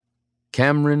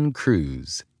Cameron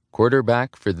Cruz,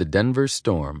 quarterback for the Denver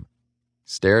Storm,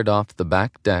 stared off the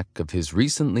back deck of his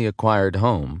recently acquired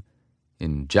home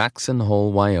in Jackson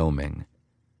Hole, Wyoming.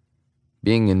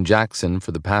 Being in Jackson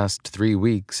for the past 3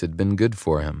 weeks had been good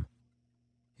for him.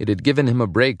 It had given him a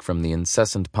break from the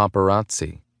incessant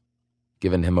paparazzi,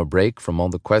 given him a break from all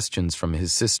the questions from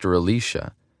his sister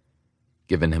Alicia,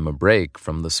 given him a break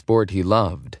from the sport he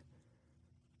loved,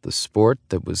 the sport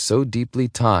that was so deeply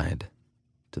tied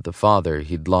to the father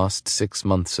he'd lost 6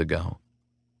 months ago.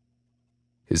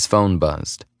 His phone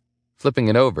buzzed. Flipping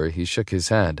it over, he shook his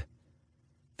head.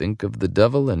 Think of the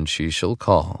devil and she shall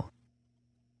call.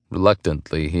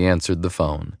 Reluctantly, he answered the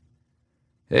phone.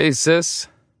 Hey, sis.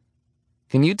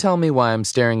 Can you tell me why I'm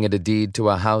staring at a deed to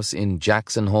a house in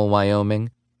Jackson Hole,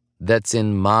 Wyoming, that's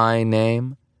in my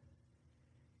name?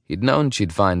 He'd known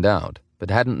she'd find out,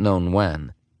 but hadn't known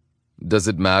when. Does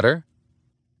it matter?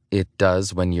 It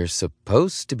does when you're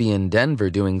supposed to be in Denver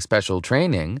doing special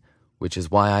training, which is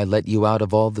why I let you out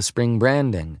of all the spring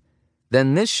branding.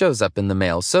 Then this shows up in the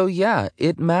mail, so yeah,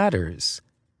 it matters.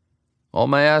 All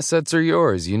my assets are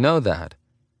yours, you know that.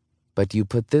 But you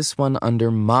put this one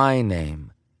under my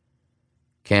name.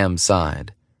 Cam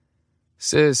sighed.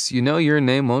 Sis, you know your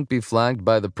name won't be flagged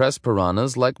by the press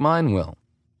piranhas like mine will.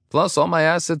 Plus, all my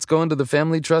assets go into the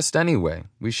family trust anyway.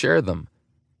 We share them.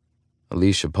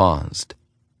 Alicia paused.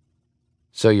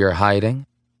 So you're hiding?